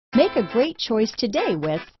Make a great choice today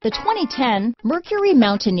with the 2010 Mercury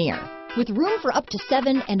Mountaineer. With room for up to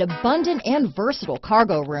 7 and abundant and versatile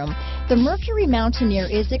cargo room, the Mercury Mountaineer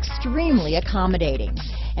is extremely accommodating.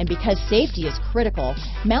 And because safety is critical,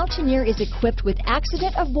 Mountaineer is equipped with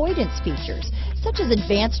accident avoidance features, such as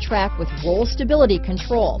advanced track with roll stability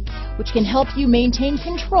control, which can help you maintain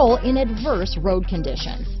control in adverse road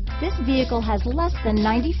conditions. This vehicle has less than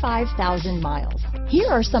 95,000 miles.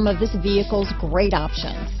 Here are some of this vehicle's great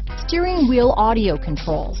options: steering wheel audio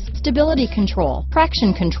controls, stability control,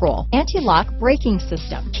 traction control, anti-lock braking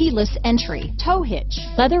system, keyless entry, tow hitch,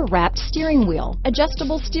 leather-wrapped steering wheel,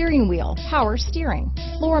 adjustable steering wheel, power steering,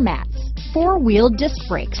 floor mats, four-wheel disc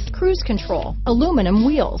brakes, cruise control, aluminum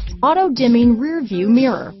wheels, auto-dimming rear-view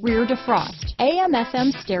mirror, rear defrost,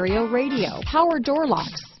 AM/FM stereo radio, power door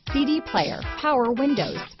locks, CD player, power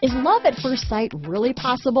windows. Is love at first sight really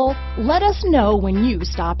possible? Let us know when you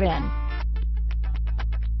stop in.